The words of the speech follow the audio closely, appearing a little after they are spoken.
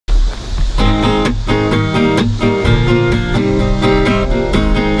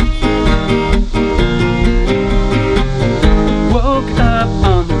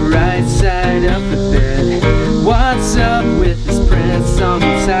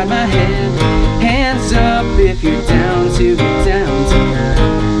inside my head. Hands up if you're down to get down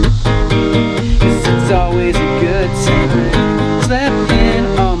tonight, 'cause it's always a good time. Slept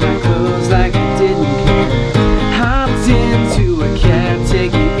in all my clothes like I didn't care. Hopped into a cab,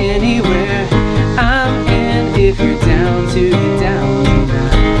 take you anywhere. I'm in if you're down to get down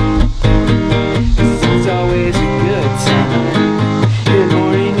tonight, 'cause it's always a good time. Good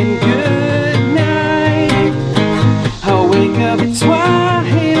morning and good night. I'll wake up at twilight.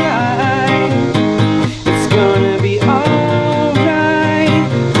 It's gonna be alright.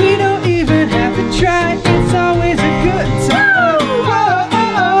 We don't even have to try. It's always a good time.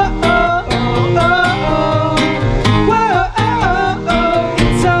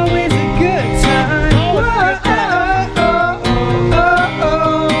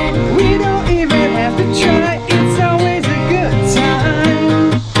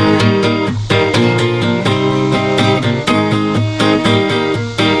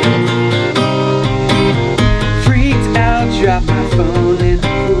 Drop my phone in the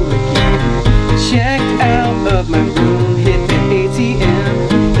pool again. Checked out of my room, hit the ATM.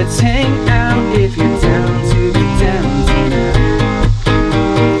 Let's hang out if you're down to get down tonight,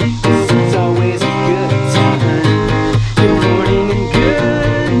 'cause it's always a good time. Good morning and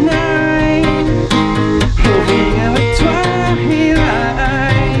good night. We'll hang out at twilight.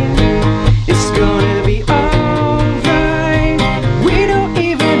 It's gonna be alright. We don't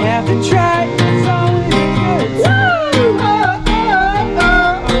even have to try. It's always a good time.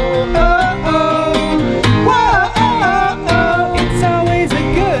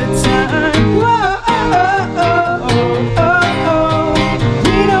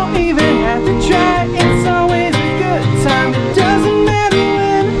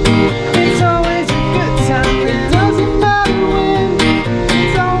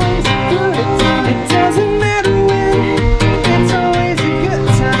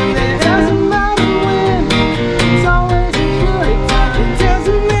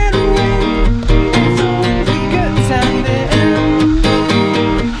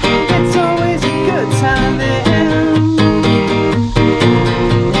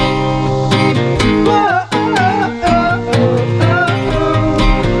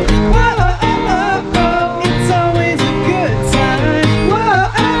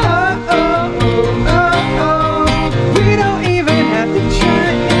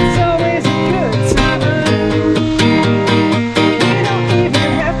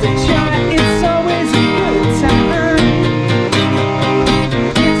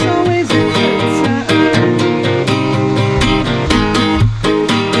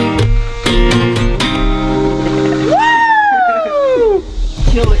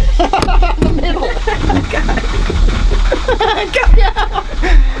 Kill it. In the middle. Oh, God. Go.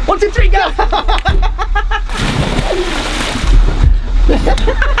 1, 2, 3, go.